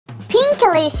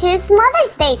Pinkalicious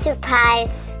Mother's Day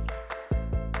surprise.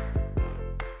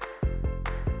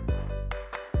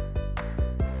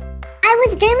 I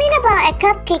was dreaming about a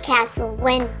cupcake castle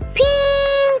when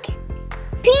pink,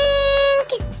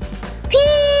 pink,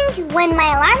 pink went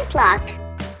my alarm clock.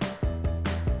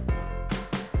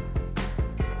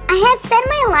 I had set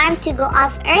my alarm to go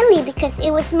off early because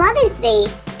it was Mother's Day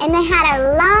and I had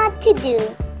a lot to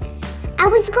do. I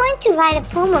was going to write a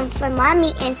poem for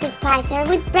Mommy and surprise her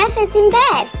with breakfast in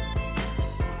bed.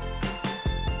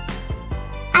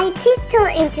 I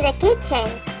tiptoed into the kitchen.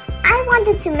 I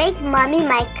wanted to make Mommy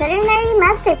my culinary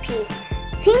masterpiece,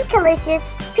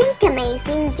 Pinkalicious Pink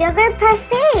Amazing Yogurt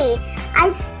Parfait.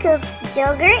 I scooped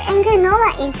yogurt and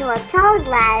granola into a tall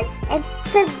glass and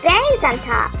put berries on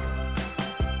top.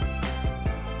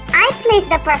 I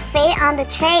placed the parfait on the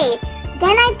tray.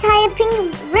 Then I tied a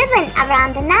pink ribbon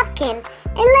around the napkin.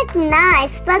 It looked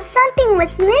nice, but something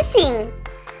was missing.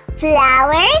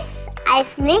 Flowers? I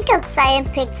sneaked outside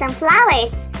and picked some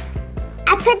flowers.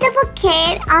 I put the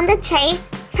bouquet on the tray.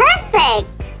 Perfect!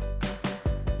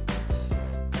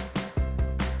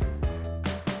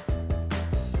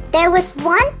 There was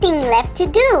one thing left to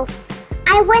do.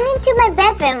 I went into my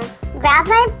bedroom, grabbed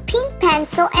my pink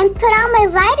pencil, and put on my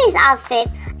writer's outfit.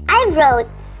 I wrote,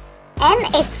 M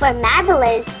is for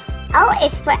marvelous, O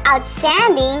is for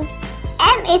outstanding,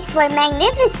 M is for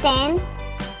magnificent,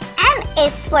 M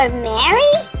is for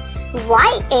Mary,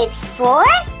 Y is for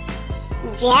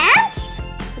jams,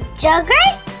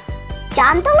 yogurt,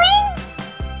 jondling.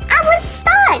 I was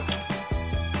stuck.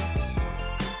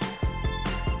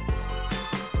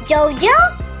 Jojo,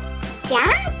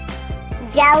 Jack,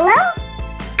 Jello.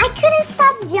 I couldn't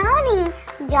stop yawning.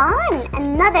 Yawn,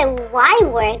 another Y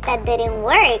word that didn't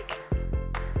work.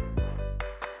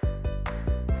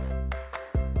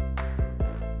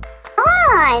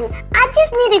 I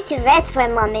just needed to rest for a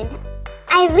moment.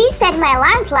 I reset my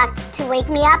alarm clock to wake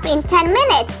me up in 10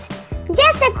 minutes.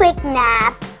 Just a quick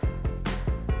nap.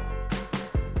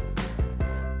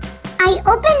 I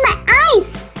opened my eyes.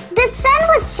 The sun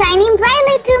was shining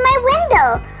brightly through my window.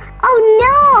 Oh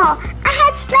no! I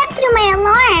had slept through my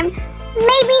alarm.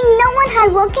 Maybe no one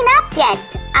had woken up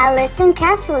yet. I listened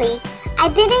carefully. I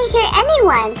didn't hear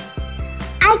anyone.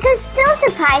 I could still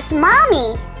surprise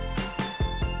Mommy.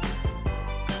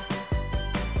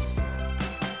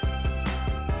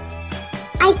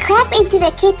 I crept into the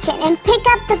kitchen and picked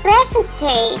up the breakfast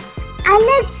tray. I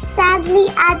looked sadly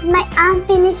at my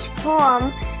unfinished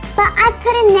poem, but I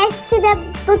put it next to the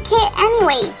bouquet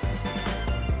anyways.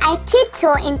 I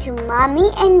tiptoed into Mommy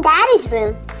and Daddy's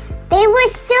room. They were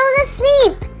still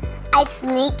asleep. I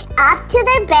sneaked up to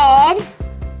their bed.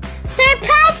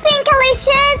 Surprise,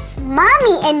 Pinkalicious!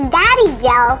 Mommy and Daddy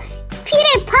yelled.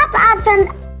 Peter popped out from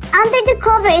under the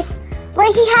covers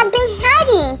where he had been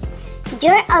hiding.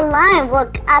 Your alarm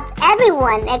woke up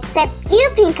everyone except you,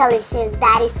 Pinkalicious,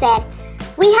 Daddy said.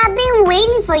 We have been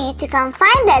waiting for you to come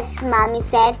find us, Mommy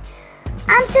said.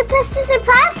 I'm supposed to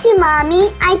surprise you,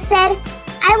 Mommy, I said.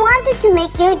 I wanted to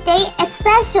make your day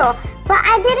special, but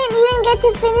I didn't even get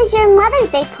to finish your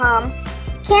Mother's Day poem.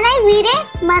 Can I read it?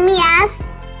 Mommy asked.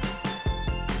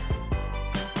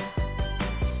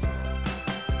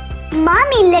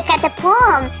 Mommy looked at the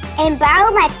poem and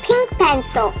borrowed my pink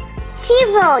pencil. She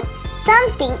wrote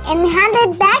something and handed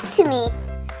it back to me.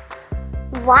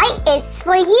 Y is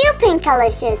for you,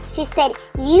 Pinkalicious, she said.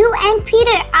 You and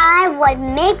Peter are what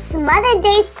makes Mother's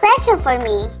Day special for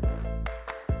me.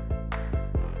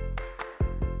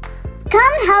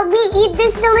 Come help me eat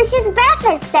this delicious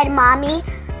breakfast, said Mommy.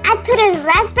 I put a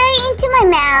raspberry into my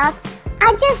mouth.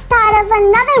 I just thought of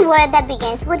another word that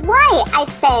begins with Y, I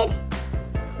said.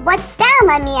 What's that,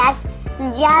 Mommy asked.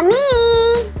 Yummy!